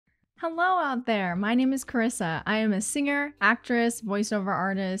Hello out there, my name is Carissa. I am a singer, actress, voiceover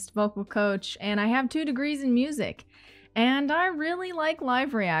artist, vocal coach, and I have 2 degrees in music. And I really like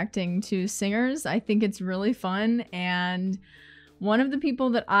live reacting to singers. I think it's really fun, and one of the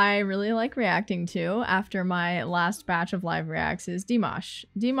people that I really like reacting to after my last batch of live reacts is Dimash.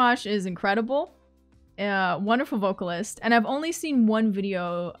 Dimash is incredible, a wonderful vocalist, and I've only seen one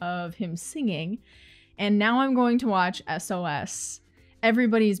video of him singing, and now I'm going to watch SOS.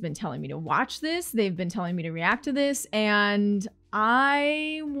 Everybody's been telling me to watch this. They've been telling me to react to this, and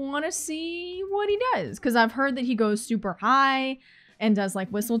I want to see what he does because I've heard that he goes super high and does like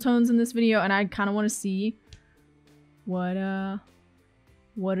whistle tones in this video, and I kind of want to see what it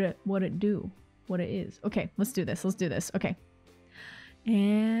is. Okay, let's do this. Let's do this. Okay,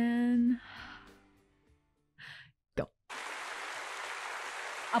 and go.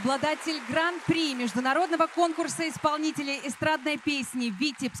 Обладатель гран-при международного конкурса исполнителей эстрадной песни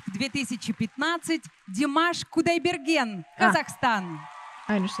 «Витебск-2015» Димаш Кудайберген, Казахстан.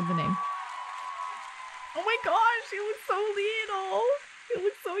 I understood the name. Oh my gosh, he looks so little. He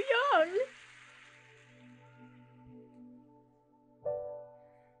looks so young.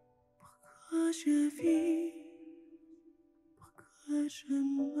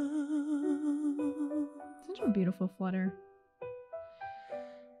 Such a beautiful flutter.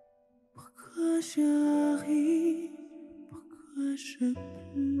 Pourquoi j'arrive, pourquoi je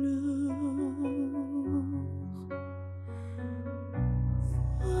pleure.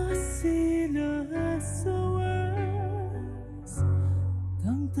 Voici le SOS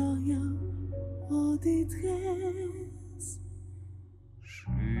d'un derrière aux détresses.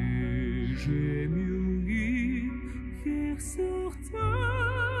 J'ai mûri hier sur terre.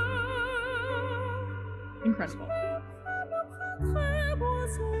 Incredible.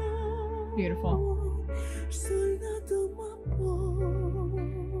 Beautiful.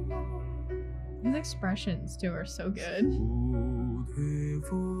 His expressions too are so good.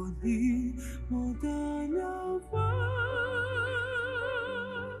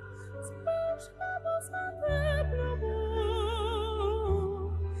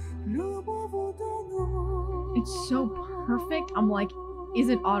 It's so perfect. I'm like, is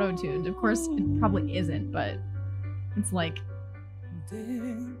it auto-tuned? Of course, it probably isn't, but it's like so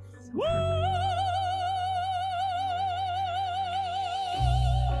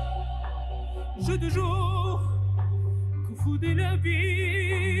Jeu de jour que foudait la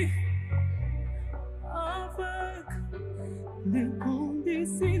vie avec les bons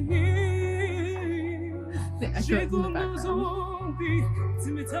décennies. J'ai comme un zombie,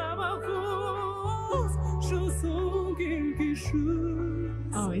 tu métamorphoses, je sens quelque chose.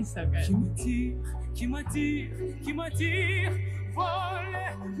 Oh, he's so good. Qui m'attire,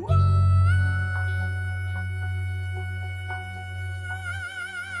 voler.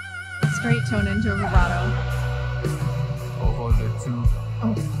 Straight tone into a vibrato.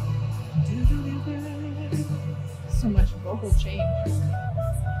 Oh. So much vocal change.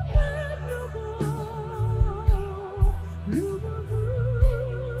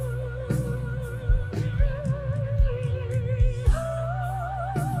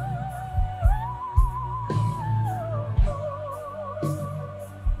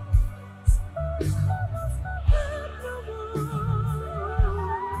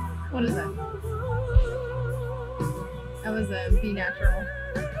 What is that? That was a B natural.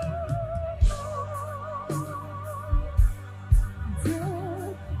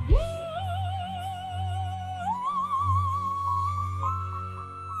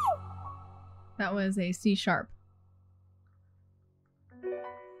 That was a C sharp.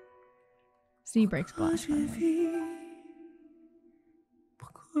 C breaks glass.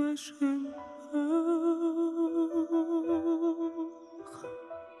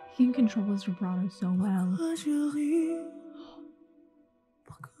 He can control his vibrato so well.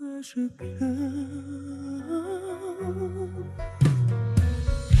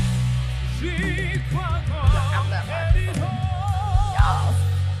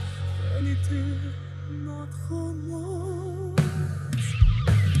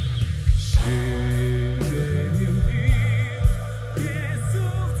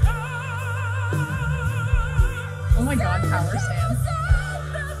 Oh my god, power stance.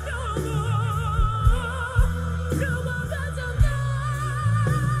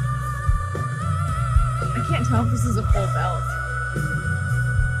 I can't tell if this is a full belt.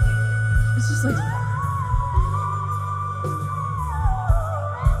 It's just like...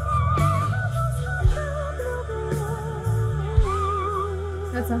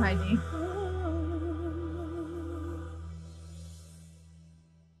 That's a high D.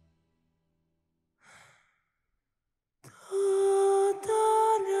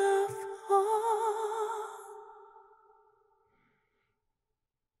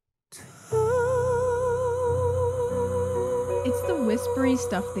 whispery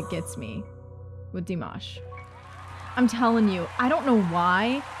stuff that gets me with Dimash. I'm telling you, I don't know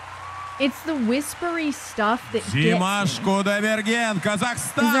why. It's the whispery stuff that Dimash gets me.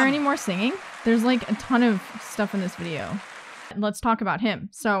 Kazakhstan. Is there any more singing? There's like a ton of stuff in this video. Let's talk about him.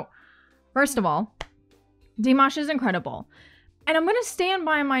 So, first of all, Dimash is incredible. And I'm gonna stand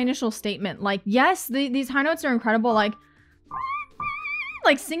by my initial statement. Like, yes, these high notes are incredible. Like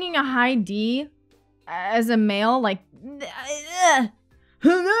singing a high D as a male, like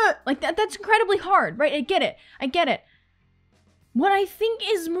that's incredibly hard, right? I get it. What I think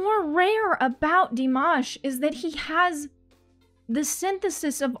is more rare about Dimash is that he has the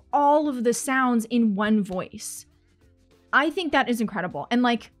synthesis of all of the sounds in one voice. I think that is incredible. And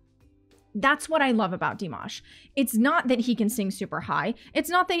like, that's what I love about Dimash. It's not that he can sing super high. It's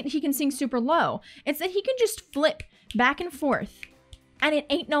not that he can sing super low. It's that he can just flip back and forth. And it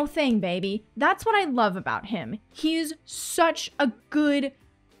ain't no thing, baby. That's what I love about him. He's such a good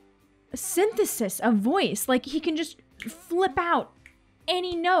synthesis of voice. Like, he can just flip out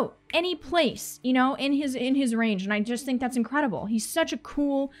any note, any place, you know, in his range. And I just think that's incredible. He's such a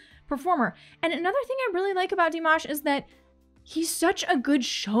cool performer. And another thing I really like about Dimash is that he's such a good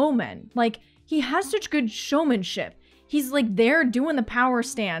showman. Like, he has such good showmanship. He's like there doing the power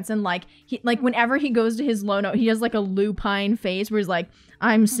stance, and like whenever he goes to his low note, he has like a lupine face where he's like,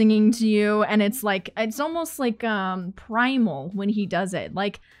 I'm singing to you, and it's almost like primal when he does it.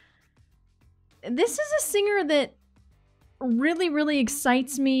 Like, this is a singer that really, really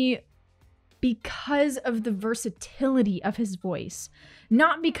excites me because of the versatility of his voice,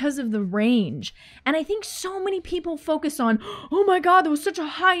 not because of the range. And I think so many people focus on, oh my God, that was such a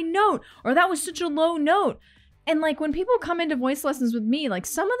high note, or that was such a low note. And like, when people come into voice lessons with me, like,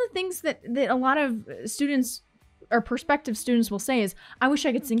 some of the things that a lot of students or prospective students will say is, I wish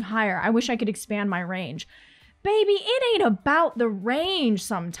I could sing higher. I wish I could expand my range. Baby, it ain't about the range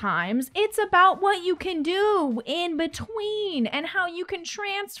sometimes. It's about what you can do in between and how you can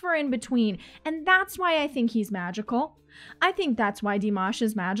transfer in between. And that's why I think he's magical. I think that's why Dimash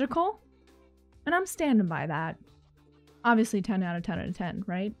is magical. And I'm standing by that. Obviously 10 out of 10 out of 10,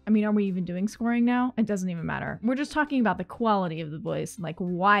 right? I mean, are we even doing scoring now? It doesn't even matter. We're just talking about the quality of the voice and like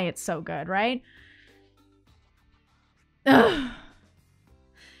why it's so good, right? Ugh.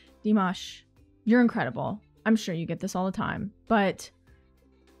 Dimash, you're incredible. I'm sure you get this all the time, but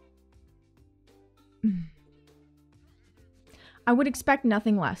I would expect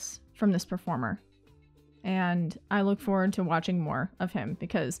nothing less from this performer. And I look forward to watching more of him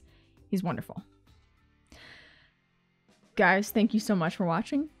because he's wonderful. Guys, thank you so much for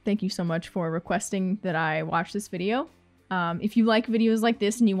watching. Thank you so much for requesting that I watch this video. If you like videos like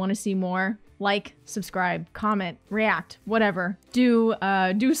this and you want to see more, like, subscribe, comment, react, whatever. Do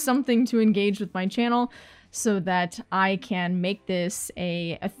something to engage with my channel so that I can make this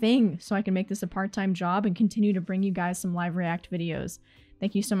a thing, so I can make this a part-time job and continue to bring you guys some live react videos.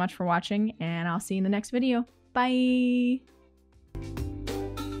 Thank you so much for watching, and I'll see you in the next video. Bye!